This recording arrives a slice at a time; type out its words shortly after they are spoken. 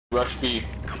Rush B.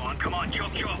 Come on,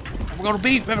 chop. We're gonna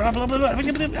beat. Let's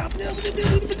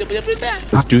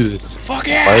do this. Fuck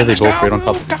yeah! Why are they both right on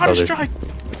top of each other? Strike.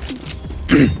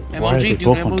 Why are they MLG,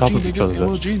 both dude, on top of MLG, each other?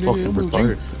 That's nigga, fucking MLG.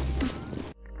 retarded.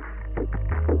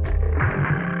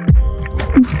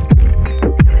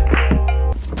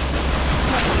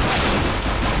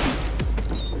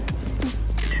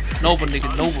 Nova,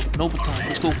 nigga, Nova time.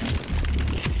 Let's go.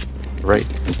 Right,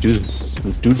 let's do this.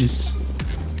 Let's do this.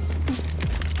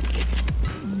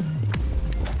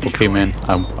 Okay, man.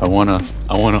 I wanna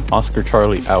Oscar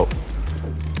Charlie out.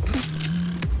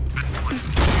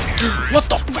 What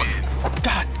the fuck?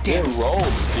 God damn. Good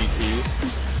rolls, CT.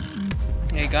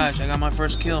 Hey guys, I got my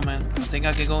first kill, man. I think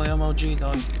I can go MLG,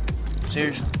 dog.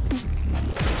 Seriously.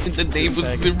 The name was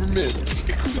Zimmerman.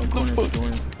 What the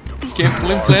fuck? Can't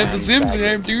blame plant the Zims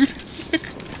there,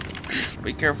 dude.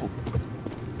 Be careful.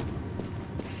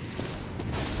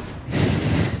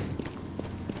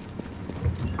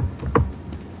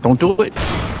 Don't do it.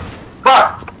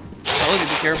 Fuck! Tell you to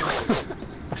be careful.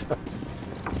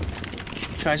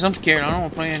 Guys, I'm scared. I don't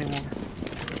want to play anymore.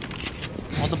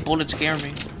 All the bullets scare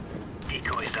me.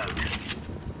 Decoys out.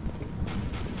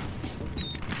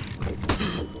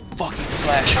 Fucking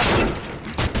flash.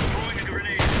 Throwing a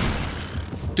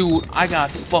grenade. Dude, I got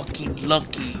fucking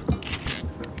lucky.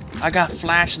 I got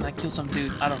flash and I killed some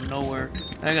dude out of nowhere.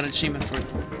 And I got an achievement for it.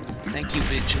 Thank you,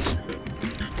 bitches.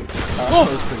 Oh,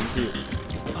 that was pretty cute.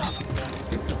 Oh, fuck that.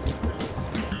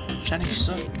 Shiny, you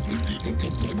suck.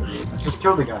 Just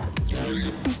kill the guy.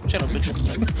 Shut up, bitch.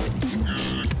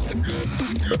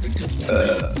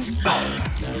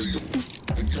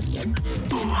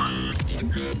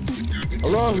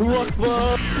 Allahu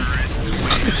Akbar!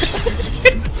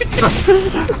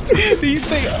 Did you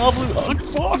say Allahu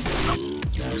Akbar?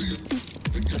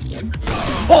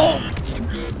 Oh!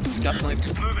 Got flanked.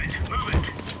 Move it.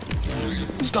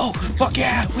 Let's go! Fuck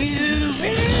yeah! Woo!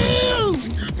 Woo!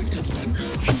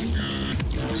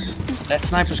 That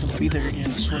sniper's gonna be there again,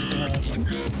 I swear to God.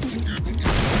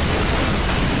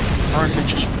 Burn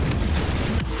bitches.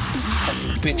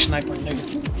 Fucking bitch sniper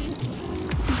nigga.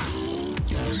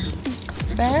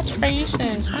 That's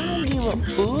racist. I don't give a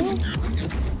fuck.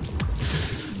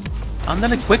 I'm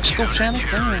not a quick scope channel.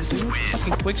 Damn, dude.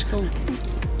 Fucking quick scope.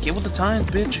 Get with the times,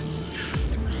 bitch.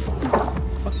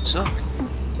 Fucking suck.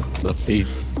 The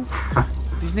face.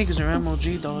 These niggas are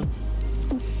MLG, dog.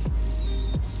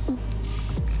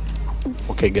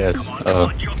 Okay, guys.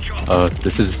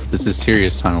 This is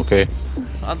serious time. Okay.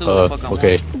 I'll do what the fuck I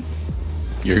okay. want.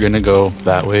 You're gonna go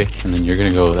that way, and then you're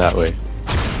gonna go that way.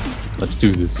 Let's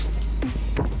do this.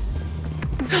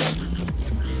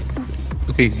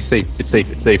 Okay, it's safe. It's safe.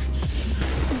 It's safe.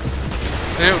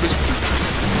 Damn, this...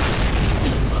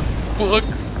 Fuck.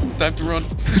 Time to run.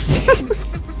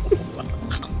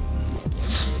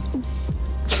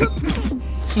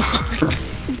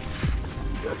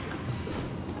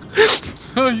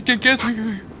 Oh, you can't catch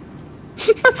me.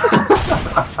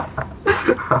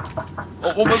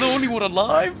 Oh, am I the only one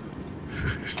alive?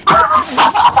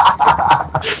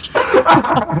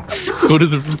 Go to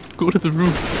the roof. Go to the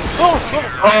roof. Oh,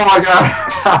 Oh my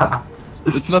god!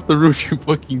 It's not the roof, you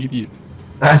fucking idiot.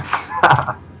 That's...